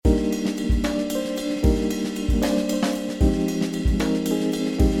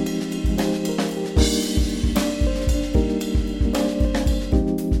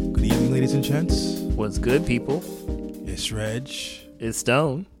good, people? It's Reg. It's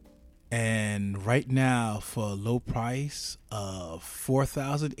Stone. And right now, for a low price of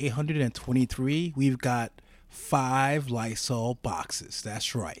 $4,823, we've got 5 Lysol boxes.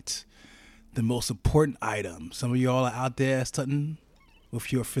 That's right. The most important item. Some of y'all are out there stunting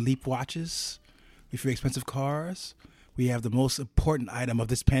with your Philippe watches, with your expensive cars. We have the most important item of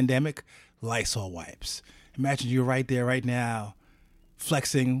this pandemic, Lysol wipes. Imagine you're right there right now,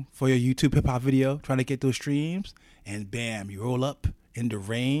 flexing for your YouTube hip-hop video, trying to get those streams, and bam, you roll up in the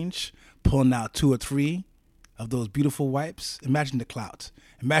range, pulling out 2 or 3 of those beautiful wipes. Imagine the clout.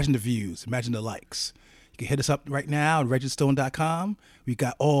 Imagine the views. Imagine the likes. You can hit us up right now at registone.com. We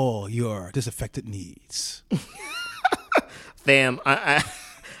got all your disinfectant needs. Fam,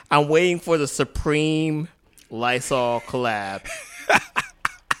 I'm waiting for the Supreme Lysol collab.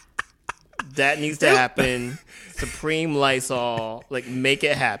 That needs to happen. Supreme Lysol, like, make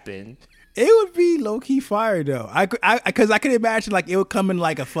it happen. It would be low-key fire, though. Because I could imagine, like, it would come in,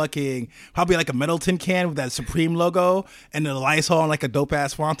 like, probably like a metal tin can with that Supreme logo and the Lysol and, like, a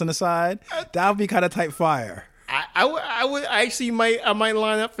dope-ass font on the side. That would be kind of type fire. I would actually might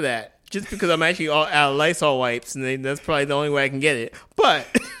line up for that. Just because I'm actually all out of Lysol wipes, and that's probably the only way I can get it. But...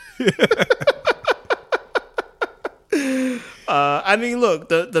 I mean, look,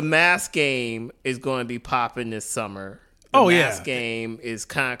 the mask game is going to be popping this summer. The mask game is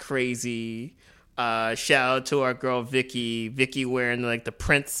kind of crazy. Shout out to our girl Vicky. Vicky wearing like the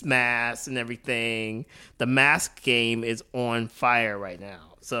Prince mask and everything. The mask game is on fire right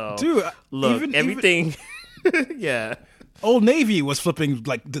now. So, dude, look, everything. Yeah. Old Navy was flipping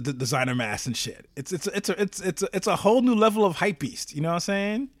like the designer masks and shit. It's a whole new level of hype beast. You know what I'm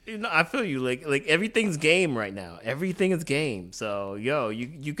saying? You know, I feel you. Like everything's game right now. Everything is game. So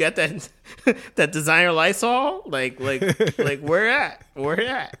you got that that designer Lysol? Like where at?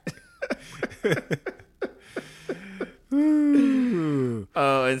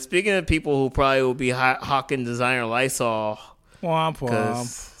 And speaking of people who probably will be hawking designer Lysol,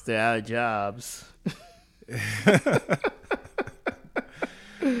 because they're out of jobs.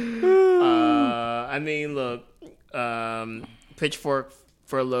 I mean, look, Pitchfork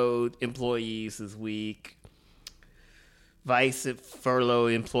furloughed employees this week. Vice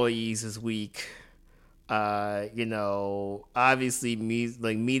furloughed employees this week. Obviously,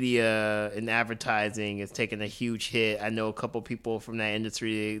 media and advertising is taking a huge hit. I know a couple people from that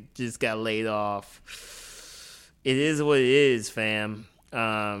industry just got laid off. It is what it is, fam.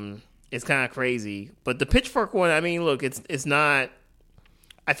 It's kind of crazy. But the Pitchfork one, I mean, look, it's not...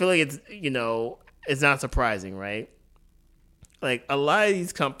 I feel like it's not surprising, right? Like, a lot of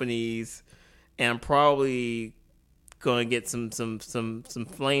these companies, and I'm probably going to get some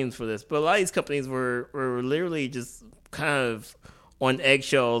flames for this, but a lot of these companies were literally just kind of on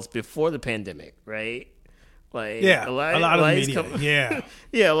eggshells before the pandemic, right? Like, yeah, a lot of media.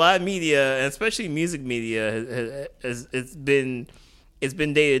 Yeah, a lot of media, and especially music media, it's been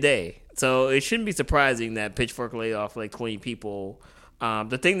day to day. So it shouldn't be surprising that Pitchfork laid off like 20 people.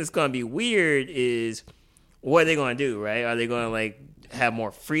 The thing that's going to be weird is what are they going to do, right? Are they going to like have more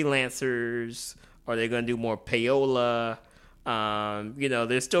freelancers? Are they going to do more payola?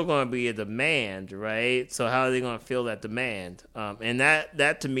 There's still going to be a demand, right? So how are they going to fill that demand? And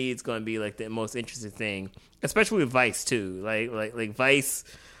that to me is going to be like the most interesting thing, especially with Vice too. Like Vice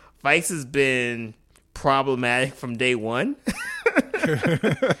has been problematic from day one.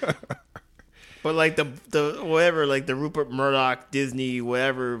 But like the whatever, like the Rupert Murdoch, Disney,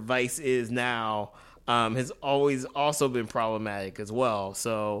 whatever Vice is now, has always also been problematic as well.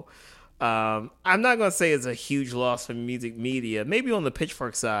 So I'm not gonna say it's a huge loss for music media, maybe on the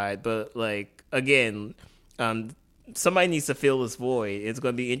Pitchfork side, but like again, somebody needs to fill this void. It's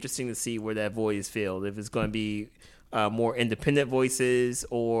gonna be interesting to see where that void is filled. If it's gonna be more independent voices,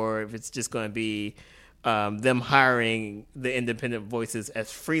 or if it's just gonna be them hiring the independent voices as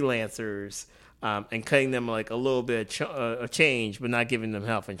freelancers. And cutting them like a little bit of change, but not giving them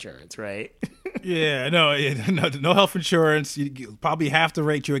health insurance, right? Yeah, no health insurance. You probably half the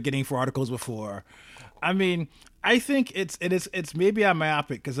rate you were getting for articles before. I mean, I think it's maybe I'm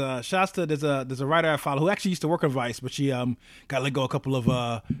myopic because Shasta, there's a writer I follow who actually used to work on Vice, but she got let go a couple of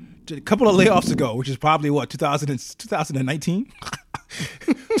layoffs ago, which is probably 2019,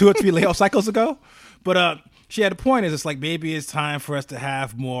 2 or 3 layoff cycles ago, but. She had a point is it's like maybe it's time for us to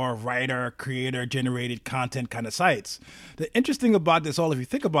have more writer, creator generated content kind of sites. The interesting about this all, if you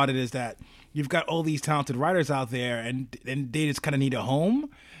think about it, is that you've got all these talented writers out there and they just kind of need a home.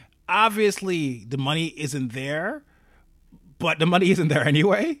 Obviously, the money isn't there, but the money isn't there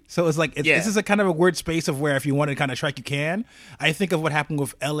anyway. So it's like, this is a kind of a weird space of where if you want to kind of strike, you can. I think of what happened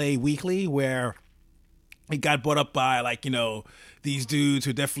with LA Weekly, where it got brought up by like, these dudes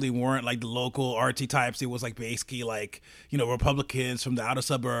who definitely weren't like the local RT types. It was like basically like, Republicans from the outer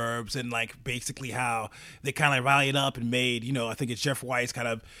suburbs, and like basically how they kind of rallied up and made, I think it's Jeff Weiss kind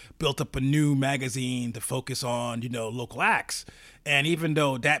of built up a new magazine to focus on, local acts. And even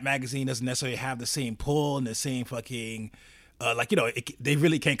though that magazine doesn't necessarily have the same pull and the same fucking they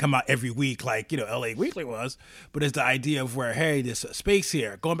really can't come out every week like, LA Weekly was, but it's the idea of where, hey, there's a space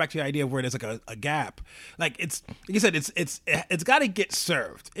here. Going back to the idea of where there's like a gap. Like it's, like I said, it's got to get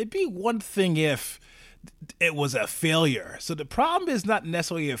served. It'd be one thing if it was a failure. So the problem is not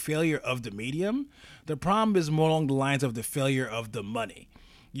necessarily a failure of the medium. The problem is more along the lines of the failure of the money.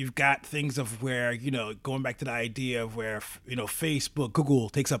 You've got things of where, going back to the idea of where, Facebook, Google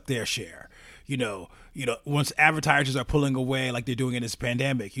takes up their share. Once advertisers are pulling away like they're doing in this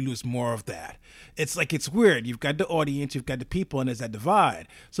pandemic, you lose more of that. It's like, it's weird. You've got the audience, you've got the people, and there's that divide.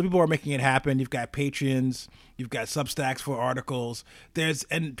 Some people are making it happen. You've got Patreons, you've got Substacks for articles.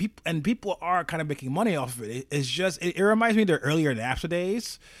 People are kind of making money off of it. It's just, it reminds me of the earlier Napster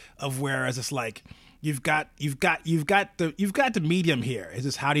days of whereas it's like, you've got the medium here. It's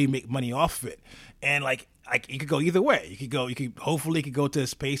just, how do you make money off of it? And like you could go either way. You could hopefully go to a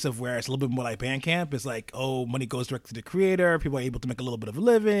space of where it's a little bit more like Bandcamp. It's like, oh, money goes direct to the creator. People are able to make a little bit of a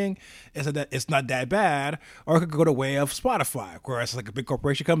living. It's not that bad. Or it could go the way of Spotify, where it's like a big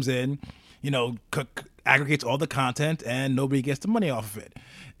corporation comes in, aggregates all the content and nobody gets the money off of it.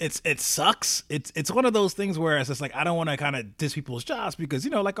 It sucks. It's one of those things where it's just like, I don't want to kind of diss people's jobs because,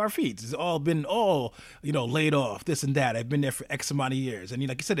 like our feeds, it's all been laid off, this and that. I've been there for X amount of years. And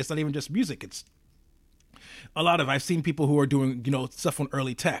like you said, it's not even just music. It's I've seen people who are doing, stuff on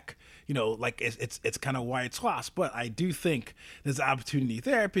early tech, like it's kind of wide swaths, but I do think there's opportunity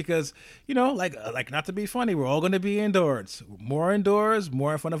there because, like not to be funny, we're all going to be indoors, more in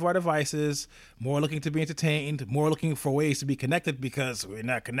front of our devices, more looking to be entertained, more looking for ways to be connected because we're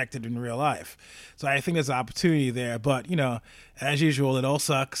not connected in real life. So I think there's opportunity there, but, as usual, it all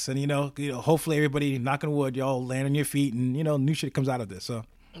sucks. And, hopefully everybody, knock on wood, y'all land on your feet and, new shit comes out of this. So.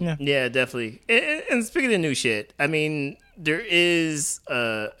 Yeah, definitely. And speaking of new shit, I mean, there is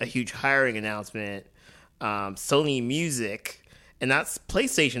a huge hiring announcement. Sony Music, and that's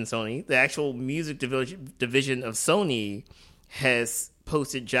PlayStation Sony, the actual music division of Sony, has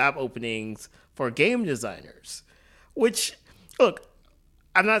posted job openings for game designers. Which, look,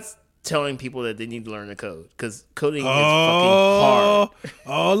 I'm not telling people that they need to learn the code because coding is fucking hard.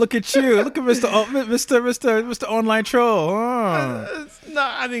 Oh, look at you! Look at Mr. Online Troll. No,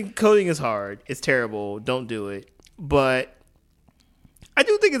 I mean, coding is hard. It's terrible. Don't do it. But I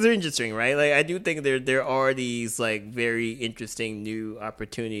do think it's interesting, right? Like, I do think there are these like very interesting new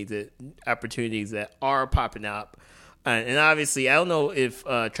opportunities that are popping up, and obviously, I don't know if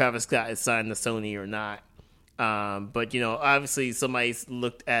Travis Scott is signed to Sony or not. But, obviously somebody's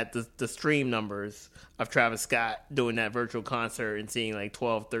looked at the stream numbers of Travis Scott doing that virtual concert and seeing like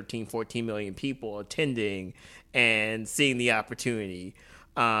 12, 13, 14 million people attending and seeing the opportunity.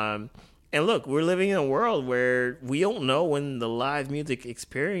 And look, we're living in a world where we don't know when the live music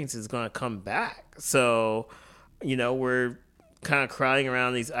experience is going to come back. So, we're kind of crowding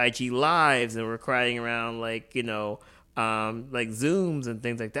around these IG lives and we're crowding around like, like Zooms and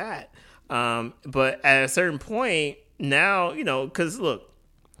things like that. But at a certain point now, because look,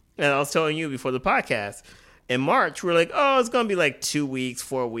 and I was telling you before the podcast, in March, we're like, oh, it's going to be like 2 weeks,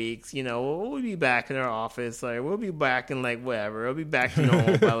 4 weeks, we'll be back in our office. Like, we'll be back in like whatever. We'll be back to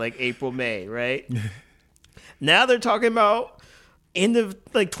normal by like April, May, right? Now they're talking about end of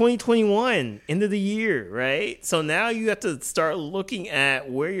like 2021, end of the year, right? So now you have to start looking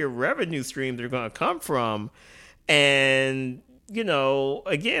at where your revenue streams are going to come from. And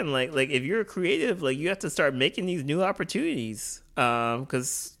again, like if you're a creative, like you have to start making these new opportunities,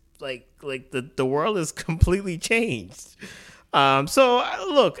 because like the world is completely changed. So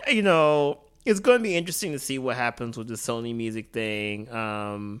look, it's going to be interesting to see what happens with the Sony Music thing.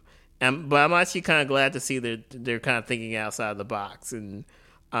 But I'm actually kind of glad to see that they're kind of thinking outside the box. And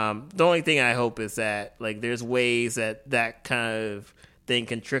the only thing I hope is that like there's ways that kind of thing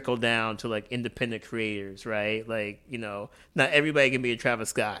can trickle down to like independent creators, right? Like, not everybody can be a Travis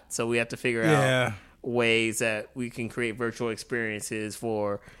Scott. So we have to figure out ways that we can create virtual experiences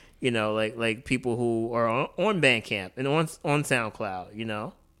for, like people who are on Bandcamp and on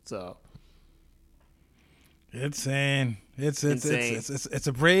SoundCloud, so. It's insane. It's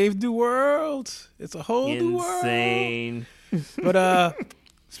a brave new world. It's a whole new world. Insane. But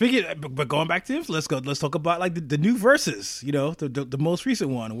but going back to this, let's talk about like the new verses, the most recent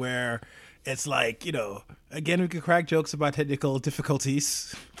one where it's like, again, we could crack jokes about technical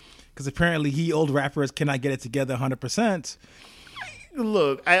difficulties, because apparently old rappers cannot get it together 100%.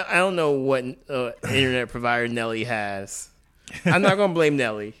 Look, I don't know what internet provider Nelly has. I'm not gonna blame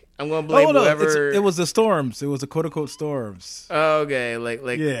Nelly. I'm gonna blame whoever. It was the storms. It was the quote unquote storms. Okay,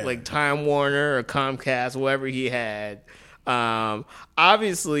 like Time Warner or Comcast, whatever he had.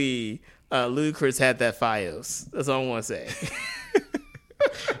 Obviously, Ludacris had that FiOS. That's all I want to say.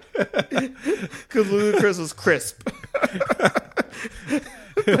 Because Ludacris was crisp.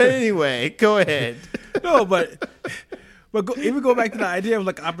 But anyway, go ahead. No, but even go back to the idea of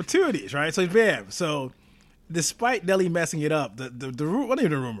like opportunities, right? So bam. So despite Nelly messing it up, the what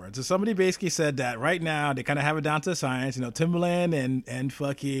even the rumor? So somebody basically said that right now they kind of have it down to science. You know, Timbaland and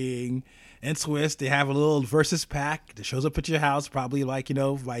fucking and Swiss, they have a little versus pack that shows up at your house, probably like, you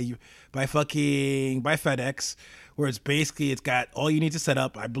know, by FedEx, where it's basically it's got all you need to set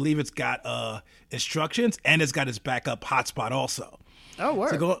up. I believe it's got instructions and it's got its backup hotspot also. Oh,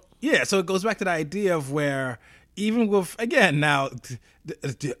 word. So it goes back to the idea of where even with, again, now,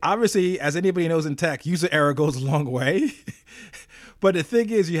 obviously, as anybody knows in tech, user error goes a long way. But the thing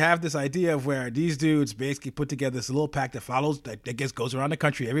is, you have this idea of where these dudes basically put together this little pack that follows, that goes around the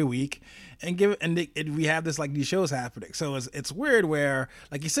country every week, and we have this like these shows happening. So it's weird where,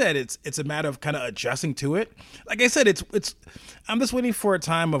 like you said, it's a matter of kind of adjusting to it. Like I said, it's I'm just waiting for a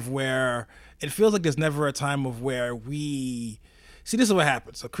time of where it feels like there's never a time of where we. See, this is what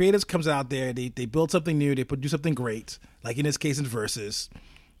happens. So creatives comes out there, they build something new, they do something great. Like in this case, in Versus,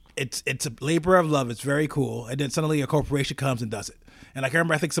 it's a labor of love. It's very cool, and then suddenly a corporation comes and does it. And like I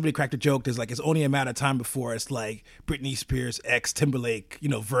remember, I think somebody cracked a joke. There's like it's only a matter of time before it's like Britney Spears x Timberlake, you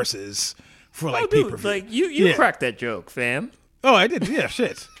know, Versus for like pay-per-view. Like you cracked that joke, fam. Oh, I did. Yeah,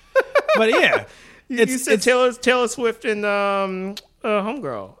 shit. But yeah, you said Taylor Swift and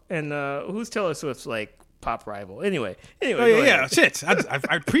Homegirl, and who's Taylor Swift's like pop rival? Anyway. Oh, yeah, shit.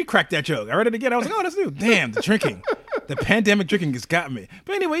 I pre-cracked that joke. I read it again. I was like, oh, that's new. Damn, the drinking. The pandemic drinking has got me.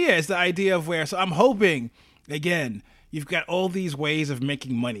 But anyway, yeah, it's the idea of where, so I'm hoping, again, you've got all these ways of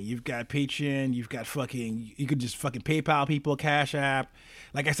making money. You've got Patreon, you could just fucking PayPal people, Cash App.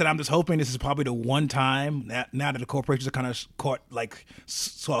 Like I said, I'm just hoping this is probably the one time, now that the corporations are kind of caught, like,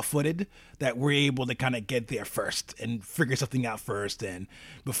 soft-footed, that we're able to kind of get there first and figure something out first and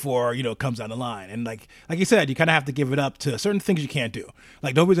before, you know, it comes down the line. And like you said, you kind of have to give it up to certain things you can't do.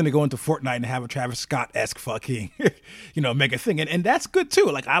 Like, nobody's going to go into Fortnite and have a Travis Scott-esque fucking, you know, mega thing. And that's good,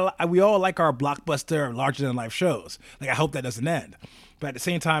 too. Like, we all like our blockbuster, larger-than-life shows. Like, I hope that doesn't end. But at the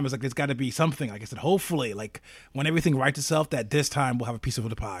same time, it's like there's got to be something. Like I said, hopefully, like when everything rights itself, that this time we'll have a piece of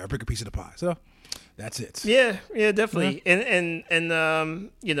the pie or a bigger piece of the pie. So that's it. Yeah, definitely. Mm-hmm.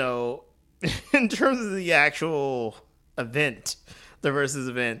 And you know, in terms of the actual event, the Versus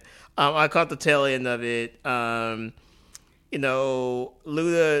event, I caught the tail end of it. You know,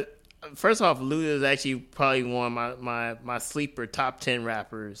 Luda. First off, Luda is actually probably one of my sleeper top 10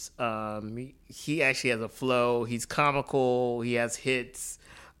 rappers. He actually has a flow. He's comical. He has hits.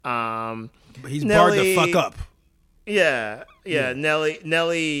 But he's barred the fuck up. Yeah.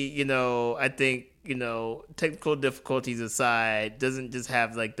 Nelly, you know, I think, you know, technical difficulties aside, doesn't just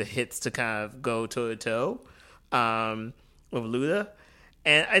have like the hits to kind of go toe to toe with Luda.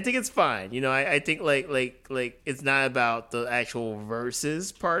 And I think it's fine. You know, I think like it's not about the actual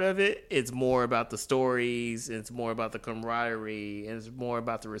verses part of it. It's more about the stories. And it's more about the camaraderie. And it's more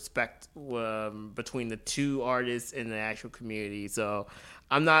about the respect between the two artists and the actual community. So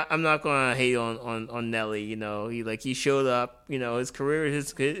I'm not going to hate on Nelly. You know, he showed up. You know, his career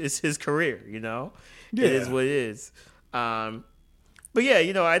is his career. You know, yeah. It is what it is. But yeah,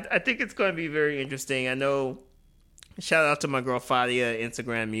 you know, I think it's going to be very interesting. I know. Shout out to my girl Fadia,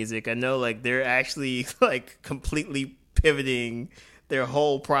 Instagram Music. I know, like, they're actually, like, completely pivoting their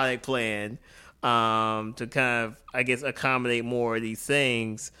whole product plan to kind of, I guess, accommodate more of these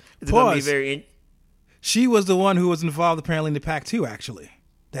things. It's going to be very... She was the one who was involved, apparently, in the pack, too, actually.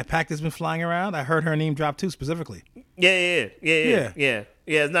 That pack that's been flying around, I heard her name drop, too, specifically. Yeah.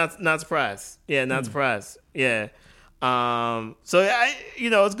 Not surprised. Yeah, not surprised. Yeah. So you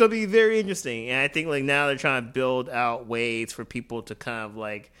know, it's gonna be very interesting, and I think like now they're trying to build out ways for people to kind of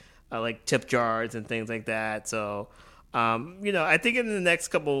like tip jars and things like that. So, you know, I think in the next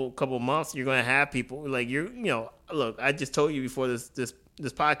couple months you're gonna have people like you know, look, I just told you before this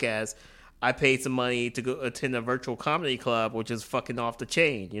podcast, I paid some money to go attend a virtual comedy club, which is fucking off the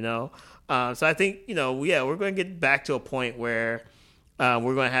chain, you know. So I think, you know, we're gonna get back to a point where.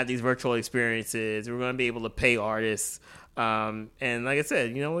 We're going to have these virtual experiences. We're going to be able to pay artists. And like I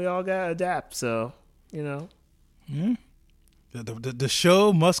said, you know, we all got to adapt. So, you know. Mm-hmm. The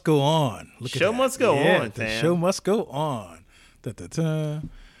show must go on. Show must go on, the show must go on.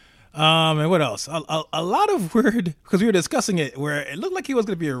 And what else? A lot of weird, because we were discussing it, where it looked like it was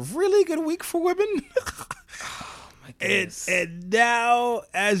going to be a really good week for women. And now,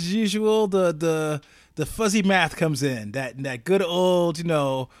 as usual, the fuzzy math comes in. That good old,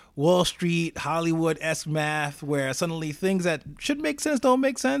 Wall Street, Hollywood-esque math, where suddenly things that should make sense don't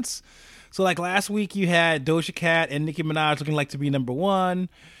make sense. So like last week, you had Doja Cat and Nicki Minaj looking like to be number one.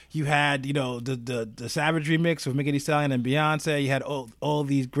 You had, the Savage remix of Megan Thee Stallion and Beyonce. You had all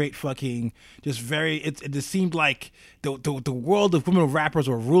these great fucking, just very, it just seemed like the world of women rappers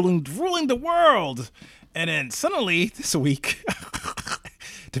were ruling the world. And then suddenly, this week,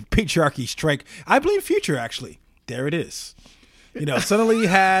 the patriarchy strike. I blame Future, actually. There it is. Suddenly you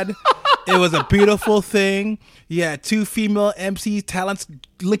had, it was a beautiful thing. You had two female MC talents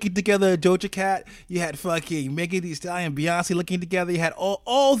linking together, Doja Cat. You had fucking Megan Thee Stallion, Beyonce linking together. You had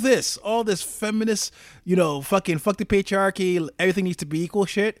all this feminist, fucking fuck the patriarchy, everything needs to be equal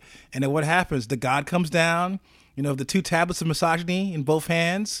shit. And then what happens? The God comes down, the two tablets of misogyny in both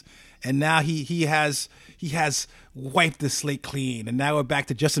hands. And now he has wiped the slate clean. And now we're back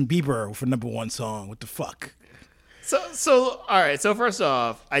to Justin Bieber for number one song. What the fuck? So all right. So first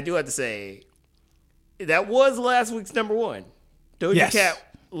off, I do have to say that was last week's number one. Doja Cat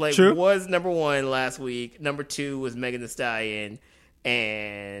True. was number one last week. Number two was Megan Thee Stallion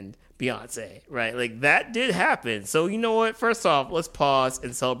and Beyonce. Right, like that did happen. So you know what? First off, let's pause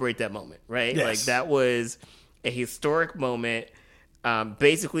and celebrate that moment. Right, yes. Like that was a historic moment.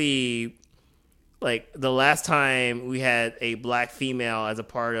 Basically, like the last time we had a black female as a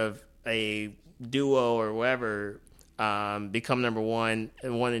part of a duo or whatever become number one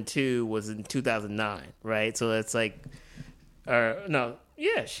and two was in 2009, right? So that's like,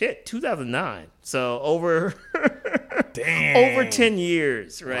 2009. So over over 10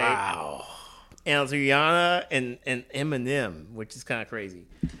 years, right? Wow. And it was Rihanna and Eminem, which is kind of crazy.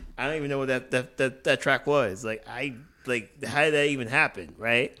 I don't even know what that track was. How did that even happen,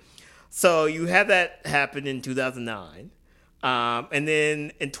 right? So you had that happen in 2009. And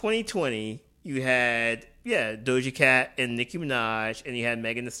then in 2020, you had, Doja Cat and Nicki Minaj, and you had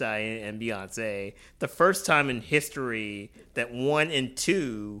Megan Thee Stallion and Beyonce. The first time in history that 1 and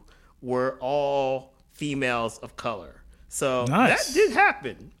 2 were all females of color. So nice. That did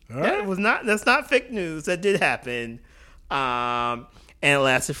happen. Right. That's not fake news. That did happen. And it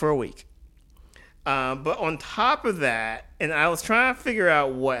lasted for a week. But on top of that, and I was trying to figure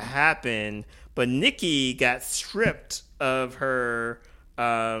out what happened, but Nicki got stripped of her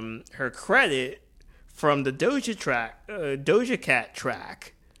credit from the Doja Cat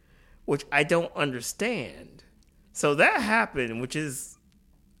track, which I don't understand. So that happened, which is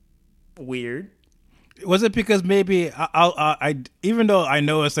weird. Was it because maybe I even though I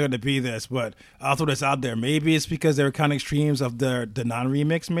know it's not going to be this, but I'll throw this out there. Maybe it's because they were counting streams of the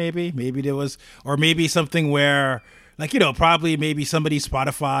non-remix. Maybe there was, or maybe something where, like, probably maybe somebody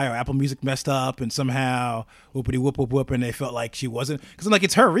Spotify or Apple Music messed up and somehow whoopity whoop whoop whoop, and they felt like she wasn't, because like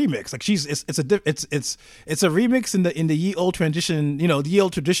it's her remix. Like it's a remix in the ye old tradition, the ye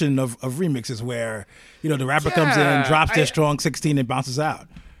old tradition of remixes where the rapper comes in, drops their strong 16 and bounces out.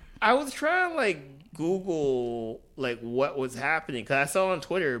 I was trying to Google what was happening, because I saw on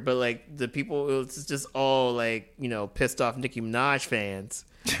Twitter, but the people, it was just all pissed off Nicki Minaj fans,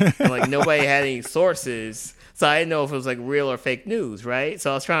 and nobody had any sources, so I didn't know if it was real or fake news, right?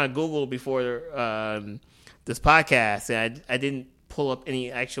 So I was trying to Google before this podcast, and I didn't pull up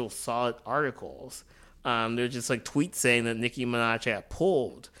any actual solid articles. They're just tweets saying that Nicki Minaj got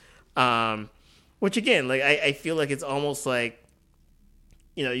pulled, which again, I feel like it's almost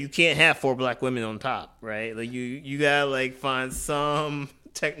you can't have 4 black women on top, right? You gotta find some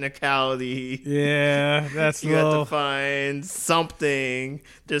technicality. Yeah, that's you got to find something.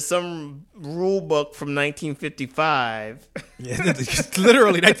 There's some rule book from 1955. Yeah, it's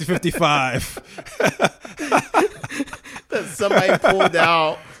literally 1955. That somebody pulled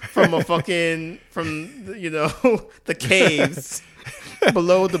out from the caves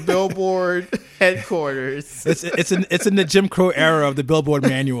below the Billboard headquarters. It's in the Jim Crow era of the Billboard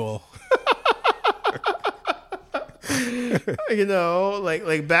manual.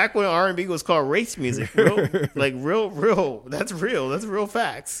 Back when R&B was called race music, real. That's real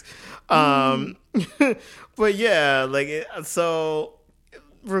facts. But yeah, so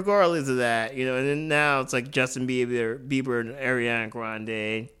regardless of that, and then now it's Justin Bieber and Ariana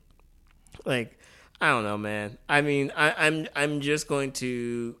Grande. I don't know, man. I mean, I'm just going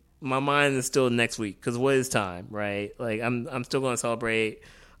to. My mind is still next week, because what is time, right? I'm still going to celebrate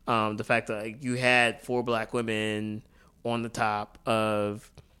the fact that you had 4 black women on the top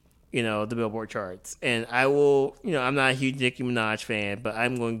of the Billboard charts. And I will, I'm not a huge Nicki Minaj fan, but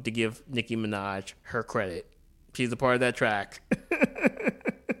I'm going to give Nicki Minaj her credit. She's a part of that track.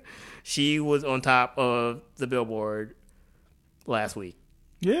 She was on top of the Billboard last week.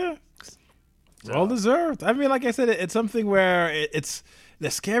 Yeah. Well deserved. I mean, like I said, it's something where it's the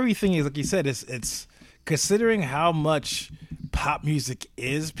scary thing is, like you said, it's considering how much pop music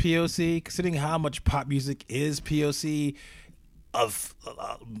is POC, considering how much pop music is POC of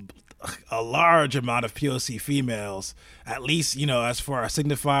a large amount of POC females, at least, as far as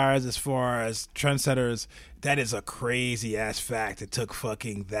signifiers, as far as trendsetters, that is a crazy ass fact. It took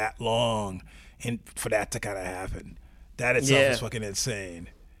fucking that long for that to kind of happen. That itself is fucking insane.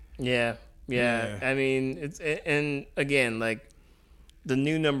 Yeah. I mean, and again, like the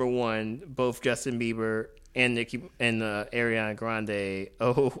new number one, both Justin Bieber and Nicki and Ariana Grande.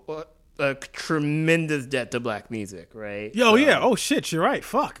 A tremendous debt to black music, right? Yeah. Oh shit, you're right.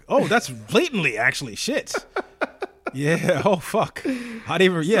 Fuck. Oh, that's blatantly actually shit. Yeah. Oh fuck.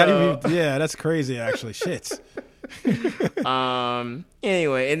 Yeah, that's crazy actually. Shit.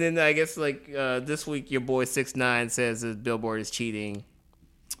 Anyway, and then I guess like this week, your boy 6ix9ine says that Billboard is cheating.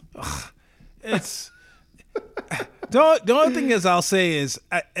 It's the only thing is I'll say is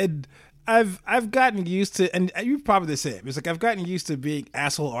I've gotten used to, and you probably the same. It's like I've gotten used to being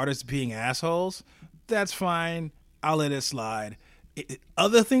asshole artists being assholes. That's fine. I'll let it slide.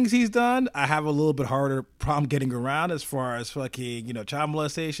 Other things he's done, I have a little bit harder problem getting around as far as fucking child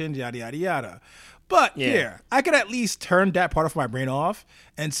molestation, yada yada yada. But here, I could at least turn that part of my brain off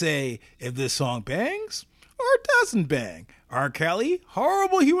and say if this song bangs or doesn't bang. R. Kelly,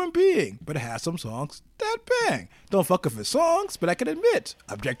 horrible human being, but it has some songs that bang. Don't fuck with his songs, but I can admit,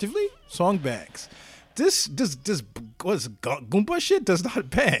 objectively, song bangs. This what is it, Goomba shit does not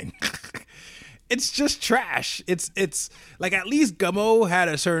bang. It's just trash. It's like at least Gummo had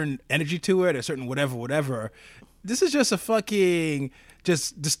a certain energy to it, a certain whatever. This is just a fucking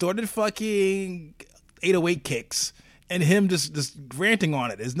just distorted fucking 808 kicks. And him just ranting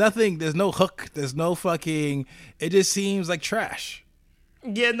on it. There's nothing. There's no hook. There's no fucking. It just seems like trash.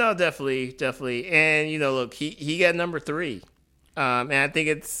 Yeah, no, definitely. And look, he got number 3, and I think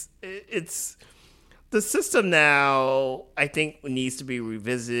it's the system now. I think needs to be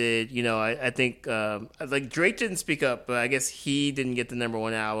revisited. I think like Drake didn't speak up, but I guess he didn't get the number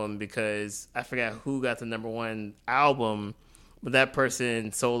 1 album because I forgot who got the number 1 album. But that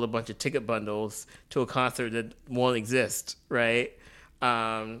person sold a bunch of ticket bundles to a concert that won't exist, right?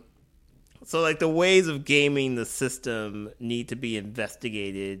 So, like, the ways of gaming the system need to be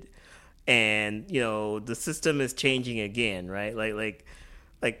investigated. And, the system is changing again, right? Like,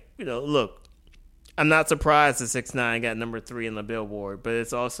 look, I'm not surprised that 6ix9ine got number 3 on the Billboard. But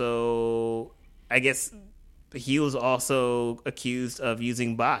it's also, I guess, he was also accused of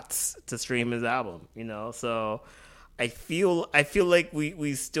using bots to stream his album, So I feel like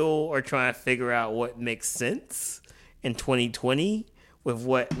we still are trying to figure out what makes sense in 2020 with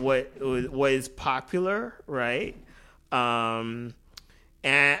what is popular, right? And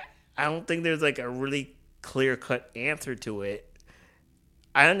I don't think there's like a really clear-cut answer to it.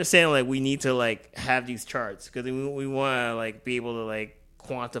 I understand like we need to like have these charts because we want to like be able to like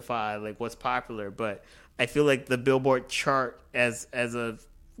quantify like what's popular, but I feel like the Billboard chart as a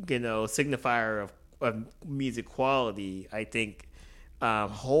signifier of music quality, I think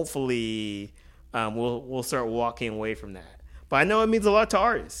hopefully we'll start walking away from that. But I know it means a lot to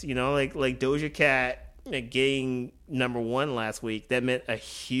artists, like Doja Cat getting number 1 last week. That meant a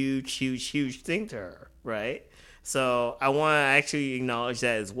huge thing to her, right? So I want to actually acknowledge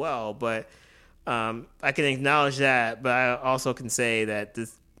that as well. But I can acknowledge that, but I also can say that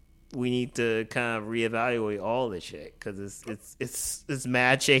we need to kind of reevaluate all this shit because it's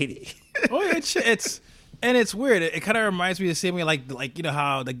mad shady. Oh, it's weird. It kind of reminds me of the same way, like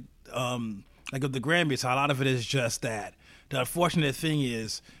how like of the Grammys, how a lot of it is just that. The unfortunate thing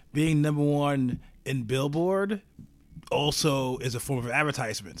is being number 1 in Billboard also is a form of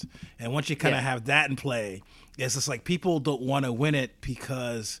advertisement, and once you kind of have that in play, it's just like people don't want to win it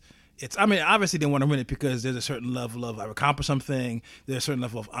because. Obviously they want to win it because there's a certain level of I've accomplished something, there's a certain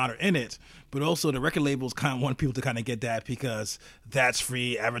level of honor in it, but also the record labels kind of want people to kind of get that because that's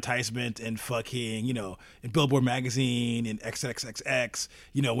free advertisement and fucking, in Billboard magazine and XXXX,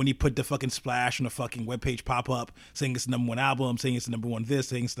 when you put the fucking splash on the fucking webpage pop up saying it's the number 1 album, saying it's the number 1 this,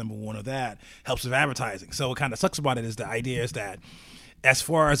 saying it's the number 1 of that, helps with advertising. So what kind of sucks about it is the idea is that as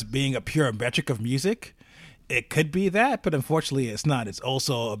far as being a pure metric of music, it could be that, but unfortunately it's not. It's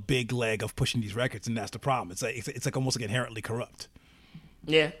also a big leg of pushing these records, and that's the problem. It's like almost like inherently corrupt.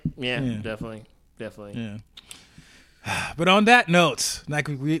 Yeah, definitely. Yeah. But on that note, like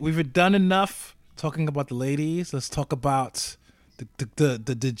we've done enough talking about the ladies. Let's talk about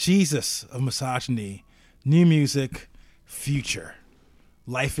the Jesus of misogyny. New music, Future.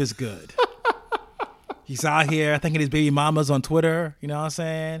 Life is good. He's out here thanking his baby mamas on Twitter. You know what I'm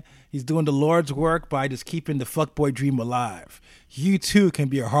saying? He's doing the Lord's work by just keeping the fuckboy dream alive. You too can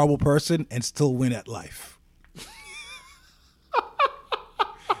be a horrible person and still win at life.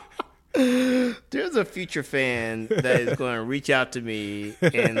 There's a Future fan that is going to reach out to me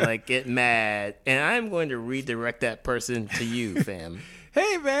and like get mad, and I'm going to redirect that person to you, fam.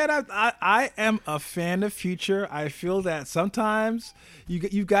 Hey man, I am a fan of Future. I feel that sometimes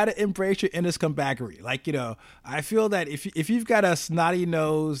you got to embrace your inner scumbaggery. Like, you know, I feel that if you've got a snotty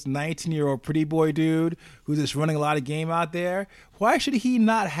nosed 19-year-old pretty boy dude who's just running a lot of game out there, why should he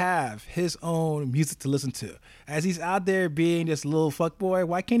not have his own music to listen to? As he's out there being this little fuckboy,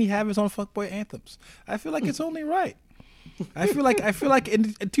 why can't he have his own fuckboy anthems? I feel like it's only right. I feel like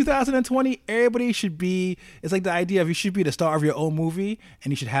in 2020, everybody should be. It's like the idea of you should be the star of your own movie,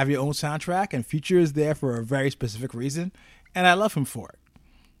 and you should have your own soundtrack. And Future is there for a very specific reason, and I love him for it.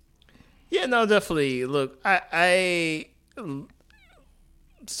 Yeah, no, definitely. Look,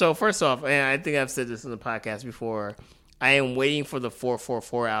 so first off, and I think I've said this in the podcast before, I am waiting for the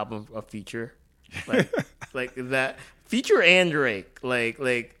 444 album of Future, like that. Future and Drake, like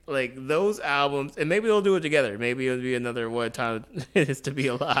those albums, and maybe they'll do it together. Maybe it'll be another What Time It Is to Be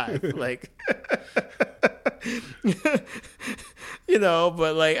Alive, like, you know.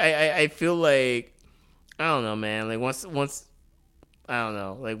 But like, I feel like, I don't know, man. Like once I don't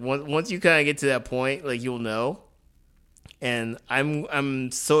know, like once you kind of get to that point, like you'll know. And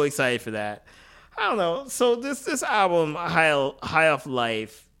I'm so excited for that. I don't know. So this album, High Off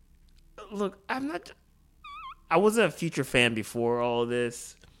Life. Look, I wasn't a Future fan before all of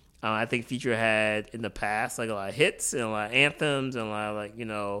this. I think Future had in the past like a lot of hits and a lot of anthems and a lot of like, you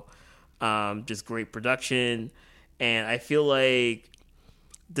know, just great production. And I feel like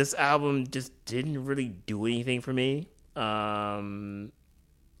this album just didn't really do anything for me.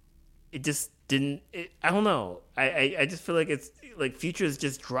 It just didn't. I don't know. I just feel like it's like Future is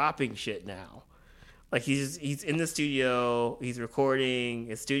just dropping shit now. Like he's in the studio, he's recording.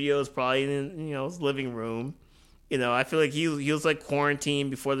 His studio is probably in, you know, his living room. You know, I feel like he was like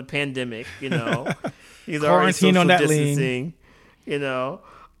quarantined before the pandemic. You know, he's already social distancing. You know,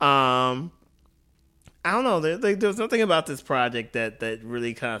 I don't know. There's nothing about this project that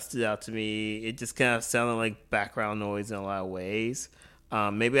really kind of stood out to me. It just kind of sounded like background noise in a lot of ways.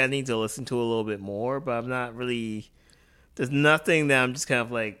 Maybe I need to listen to it a little bit more, but I'm not really. There's nothing that I'm just kind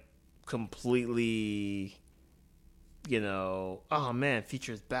of like completely, you know, oh man,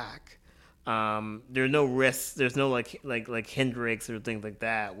 Future's back. There are no risks. There's no like Hendrix or things like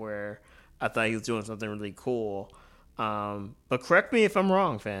that where I thought he was doing something really cool. But correct me if I'm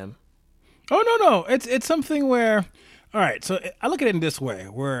wrong, fam. Oh no, it's something where, all right. So I look at it in this way,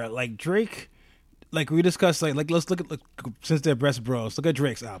 where like Drake, like we discussed, like let's look since they're best bros, look at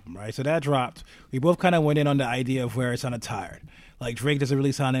Drake's album, right? So that dropped. We both kind of went in on the idea of where it sounded tired. Like Drake doesn't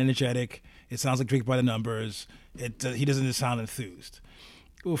really sound energetic. It sounds like Drake by the numbers. He doesn't just sound enthused.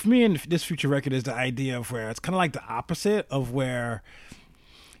 Well, for me, in this Future record is the idea of where it's kind of like the opposite of where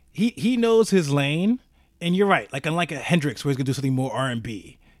he knows his lane, and you're right. Like unlike a Hendrix, where he's gonna do something more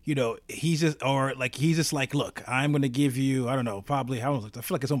R&B. You know, he's just like, look, I'm gonna give you, I don't know, probably I feel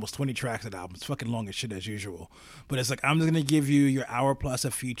like it's almost 20 tracks of the album. It's fucking long as shit as usual, but it's like I'm just gonna give you your hour plus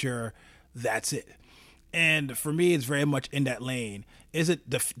of Future. That's it. And for me, it's very much in that lane. Is it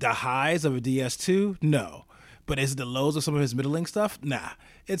the highs of a DS2? No. But is it the lows of some of his middling stuff? Nah.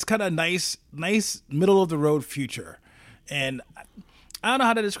 It's kind of nice middle of the road Future. And I don't know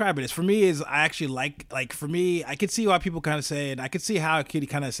how to describe it. For me, is I actually like for me, I could see why people kind of say, and I could see how I could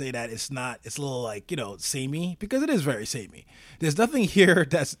kind of say that it's a little like, you know, samey, because it is very samey. There's nothing here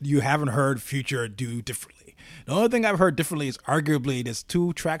that you haven't heard Future do differently. The only thing I've heard differently is arguably there's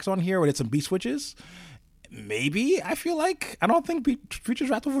 2 tracks on here where there's some beat switches. Maybe I feel like I don't think Future's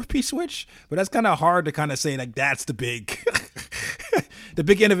rapped over P Switch, but that's kind of hard to kind of say like that's the big the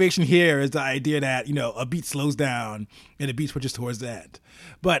big innovation here is the idea that, you know, a beat slows down and the beat switches towards the end.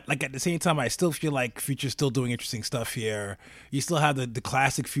 But like at the same time, I still feel like Future's still doing interesting stuff here. You still have the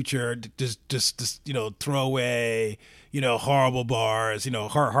classic Future, just you know, throwaway, you know, horrible bars, you know,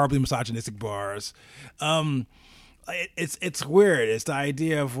 horribly misogynistic bars. It's weird. It's the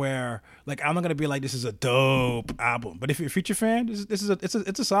idea of where like I'm not gonna be like this is a dope album, but if you're a Future fan,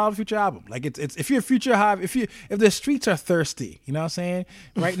 it's a solid Future album. Like it's if you're a Future hive, if the streets are thirsty, you know what I'm saying?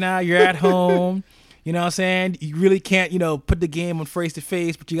 Right now you're at home, You know what I'm saying? You really can't, put the game on face to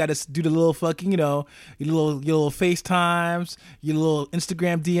face, but you got to do the little fucking, your little FaceTimes, your little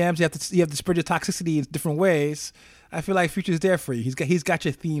Instagram DMs. You have to spread your toxicity in different ways. I feel like Future's there for you. He's got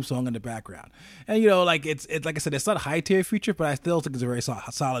your theme song in the background, and it's like I said, it's not a high tier Future, but I still think it's a very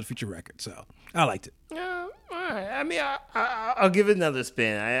solid Future record. So I liked it. Yeah, all right. I mean, I'll give it another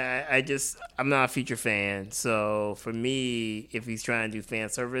spin. I'm not a Future fan, so for me, if he's trying to do fan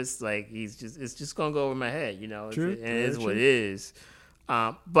service, like it's just gonna go over my head, True. It is what it is.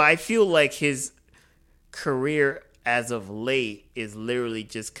 But I feel like his career as of late is literally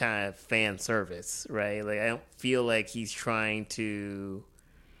just kind of fan service, right? Like I don't feel like he's trying to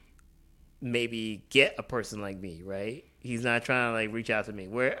maybe get a person like me, right? He's not trying to like reach out to me.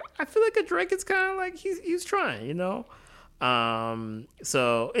 Where I feel like a Drake is kind of like he's trying,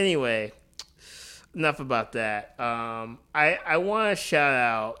 So anyway, enough about that. I want to shout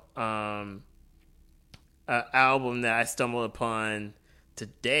out an album that I stumbled upon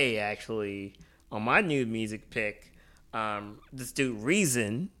today, actually, on my new music pick. This dude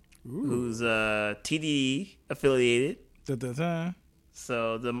Reason, who's TDE affiliated. Da-da-da.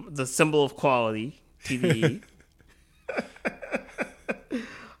 So the symbol of quality, TDE.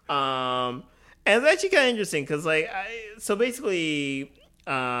 And it's actually kind of interesting because basically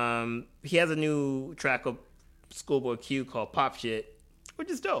he has a new track of Schoolboy Q called Pop Shit, which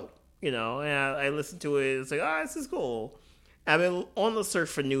is dope, and I listened to it. It's like, this is cool. I've been on the search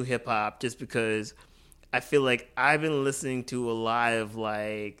for new hip hop just because I feel like I've been listening to a lot of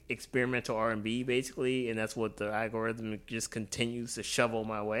like experimental R&B basically, and that's what the algorithm just continues to shovel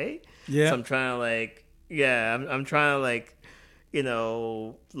my way. Yeah. So I'm trying to I'm trying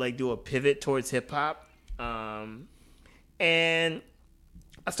to do a pivot towards hip hop. And I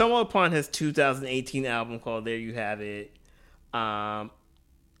stumbled upon his 2018 album called There You Have It. I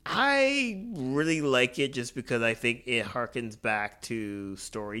really like it just because I think it harkens back to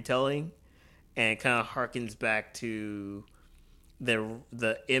storytelling. And kind of harkens back to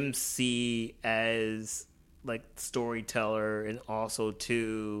the MC as like storyteller, and also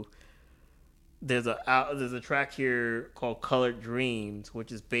to there's a track here called Colored Dreams,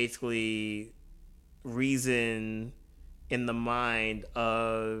 which is basically Reason in the mind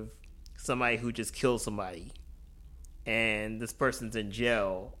of somebody who just killed somebody, and this person's in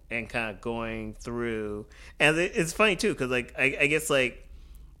jail and kind of going through. And it's funny too because I guess like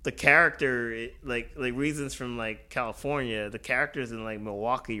the character, like Reasons from like California, the character's in like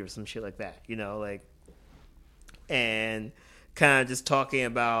Milwaukee or some shit like that, and kind of just talking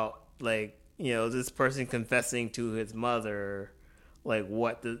about like, this person confessing to his mother, like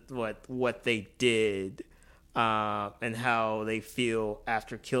what they did, and how they feel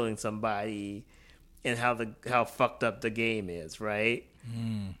after killing somebody, and how fucked up the game is, right?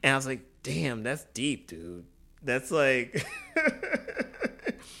 And I was like, damn, that's deep, dude. That's like.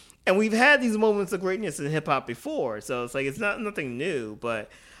 And we've had these moments of greatness in hip hop before, so it's like it's nothing new. But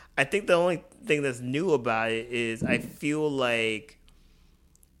I think the only thing that's new about it is I feel like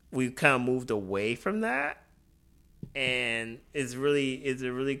we've kind of moved away from that, and it's a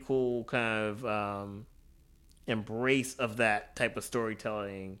really cool kind of embrace of that type of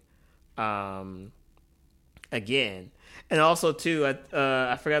storytelling. Again, and also too,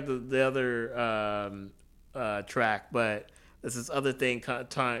 I forgot the other track, but. There's this other thing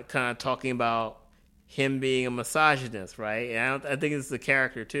kind of talking about him being a misogynist, right? And I think it's the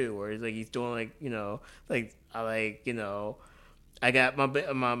character too, where he's doing I got my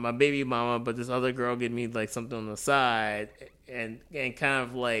baby mama, but this other girl gave me like something on the side, and kind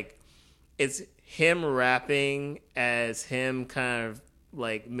of like it's him rapping as him kind of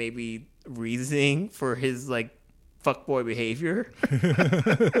like maybe reasoning for his like fuckboy behavior.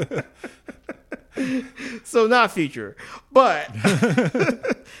 So not Future, but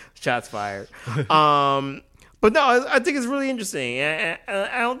shots fired. But no, I think it's really interesting.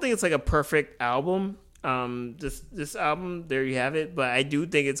 I don't think it's like a perfect album. This album, There You Have It. But I do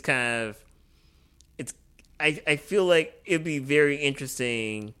think it's kind of I feel like it'd be very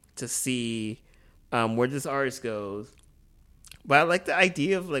interesting to see where this artist goes. But I like the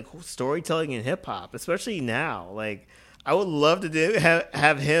idea of like storytelling in hip hop, especially now. Like, I would love to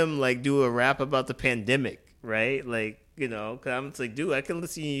have him like do a rap about the pandemic, right? Like, cause I'm just like, dude, I can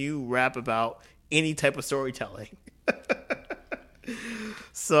listen to you rap about any type of storytelling.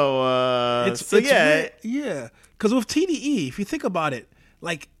 So, Because with TDE, if you think about it,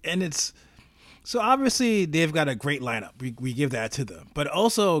 like, and it's so obviously they've got a great lineup. We give that to them, but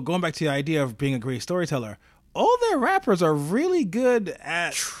also going back to the idea of being a great storyteller, all their rappers are really good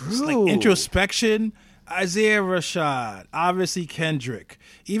at like introspection. Isaiah Rashad, obviously Kendrick,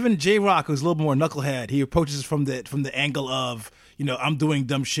 even J-Rock, who's a little more knucklehead. He approaches from the angle of, I'm doing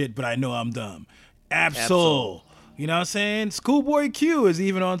dumb shit, but I know I'm dumb. Absol. You know what I'm saying? Schoolboy Q is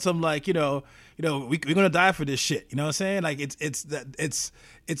even on some like, we're gonna die for this shit. You know what I'm saying? Like it's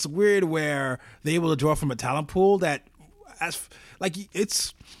weird where they're able to draw from a talent pool that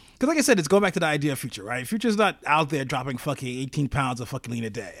because like I said, it's going back to the idea of Future, right? Future's not out there dropping fucking 18 pounds of fucking lean a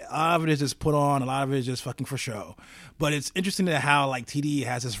day. A lot of it is just put on. A lot of it is just fucking for show. But it's interesting to how like TDE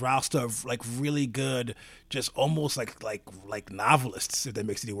has this roster of like really good, just almost like novelists, if that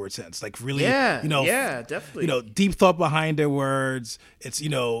makes any word sense. Like really, definitely. Deep thought behind their words. It's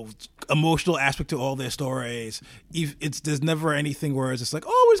emotional aspect to all their stories. There's never anything where it's just like,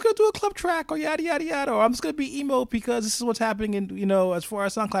 oh, we're just gonna do a club track or yada yada yada, or I'm just gonna be emo because this is what's happening in as far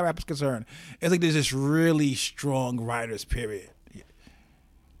as SoundCloud rap is concerned. It's like there's this really strong writers, period.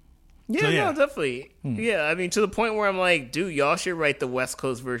 Yeah, no, definitely. Yeah, I mean, to the point where I'm like, dude, y'all should write the West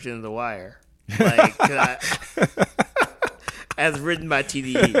Coast version of The Wire. Like, as written by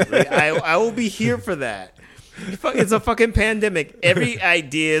TDE. Like, I will be here for that. It's a fucking pandemic. Every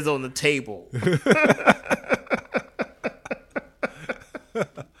idea is on the table.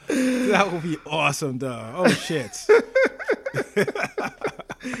 That would be awesome, though. Oh, shit.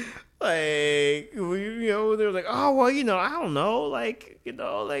 Like, they're like, oh, well, I don't know. Like,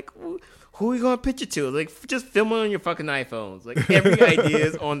 who are you going to pitch it to? Like, just film it on your fucking iPhones. Like, every idea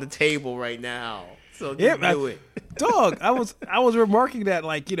is on the table right now. So just do it. Dog, I was remarking that,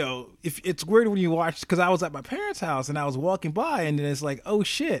 like, if it's weird when you watch, because I was at my parents' house and I was walking by and then it's like, oh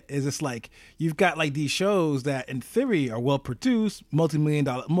shit, is this like, you've got like these shows that in theory are well produced,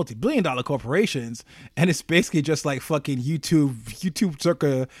 multi-billion dollar corporations, and it's basically just like fucking YouTube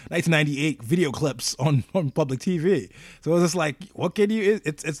circa 1998 video clips on public TV. So it's just like, what can you,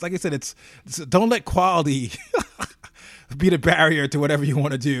 it's like I said, it's don't let quality be the barrier to whatever you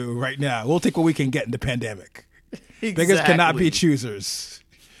want to do right now. We'll take what we can get in the pandemic. Exactly. Beggars cannot be choosers.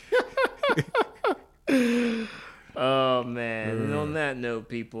 Oh, man. And on that note,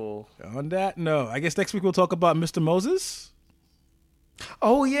 people. On that note, I guess next week we'll talk about Mr. Moses.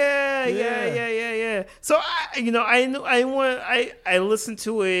 Oh, yeah. So, I listened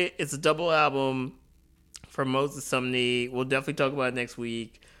to it. It's a double album from Moses Sumney. We'll definitely talk about it next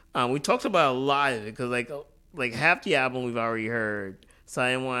week. We talked about a lot of it because, like half the album we've already heard, so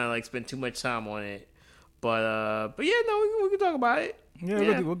I didn't want to like spend too much time on it. But yeah, no, we can talk about it.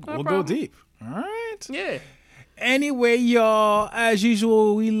 Yeah, we'll go deep. All right. Yeah. Anyway, y'all, as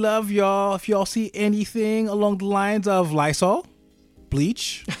usual, we love y'all. If y'all see anything along the lines of Lysol,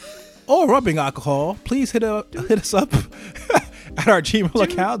 bleach, or rubbing alcohol, please hit us up at our Gmail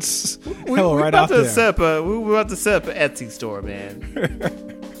accounts. We're about to set up an Etsy store, man.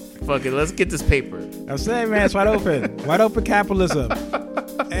 Fuck it, let's get this paper. I'm saying, man, it's wide open. Wide open capitalism.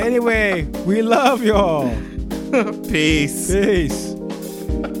 Anyway, we love y'all. Peace.